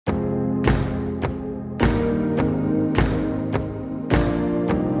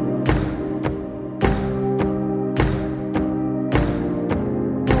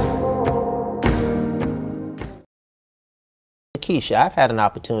Nikisha, I've had an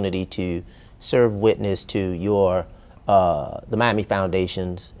opportunity to serve witness to your the Miami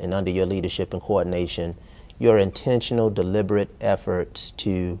Foundations, and under your leadership and coordination, your intentional, deliberate efforts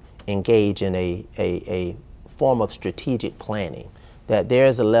to engage in a form of strategic planning, that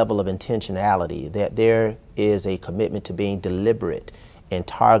there's a level of intentionality, that there is a commitment to being deliberate and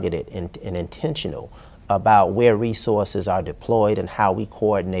targeted and intentional about where resources are deployed and how we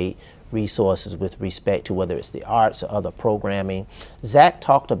coordinate resources with respect to whether it's the arts or other programming. Zach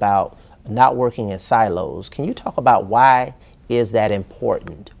talked about not working in silos. Can you talk about why is that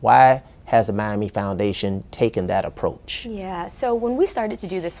important? Why has the Miami Foundation taken that approach? Yeah, so when we started to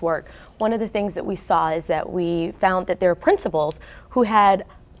do this work, one of the things that we saw is that we found that there are principals who had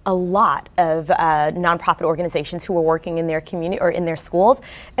a lot of nonprofit organizations who were working in their community or in their schools,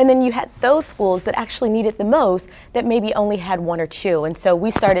 and then you had those schools that actually needed the most that maybe only had one or two. And so we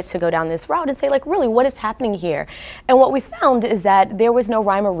started to go down this route and say, like, really, what is happening here? And what we found is that there was no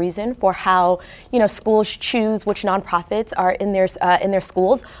rhyme or reason for how, you know, schools choose which nonprofits are in their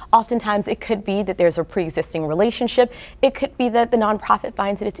schools. Oftentimes it could be that there's a pre-existing relationship. It could be that the nonprofit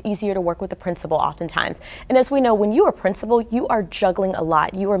finds that it's easier to work with the principal oftentimes. And as we know, when you are principal, you are juggling a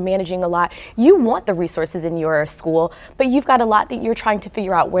lot. You are managing a lot. You want the resources in your school, but you've got a lot that you're trying to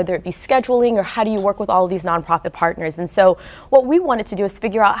figure out, whether it be scheduling or how do you work with all of these nonprofit partners. And so what we wanted to do is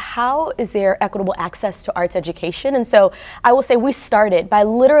figure out how is there equitable access to arts education. And so I will say we started by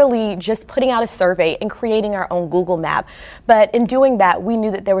literally just putting out a survey and creating our own Google map. But in doing that, we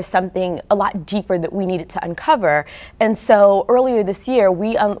knew that there was something a lot deeper that we needed to uncover. And so earlier this year,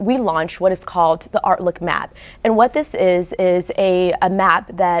 we launched what is called the Art Look Map. And what this is a map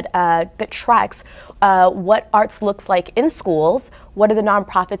that tracks what arts looks like in schools, what are the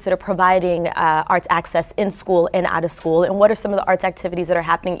nonprofits that are providing arts access in school and out of school, and what are some of the arts activities that are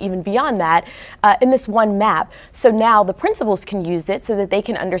happening even beyond that in this one map. So now the principals can use it so that they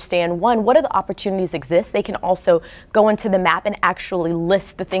can understand, one, what are the opportunities exist. They can also go into the map and actually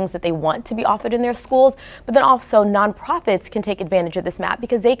list the things that they want to be offered in their schools, but then also nonprofits can take advantage of this map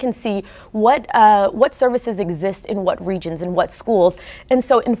because they can see what services exist in what regions and what schools, and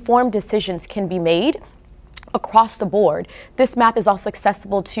so informed decisions can be made across the board. This map is also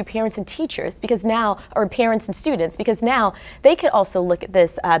accessible to parents and teachers because now, or parents and students, because now they could also look at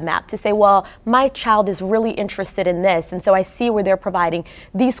this map to say, well, my child is really interested in this, and so I see where they're providing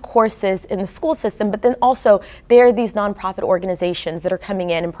these courses in the school system, but then also there are these nonprofit organizations that are coming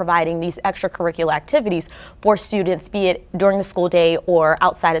in and providing these extracurricular activities for students, be it during the school day or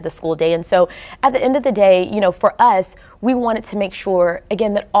outside of the school day. And so at the end of the day, you know, for us, we wanted to make sure,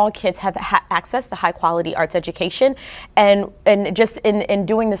 again, that all kids have access to high quality arts education. And just in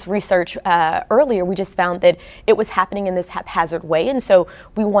doing this research earlier, we just found that it was happening in this haphazard way. And so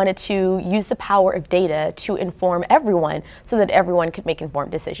we wanted to use the power of data to inform everyone so that everyone could make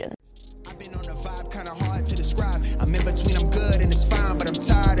informed decisions. I've been on the vibe, kind of hard to describe. I'm in between, I'm good and it's fine, but I'm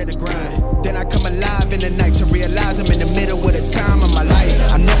tired of the grind. Then I come alive in the night to realize I'm in the middle of the time of my life.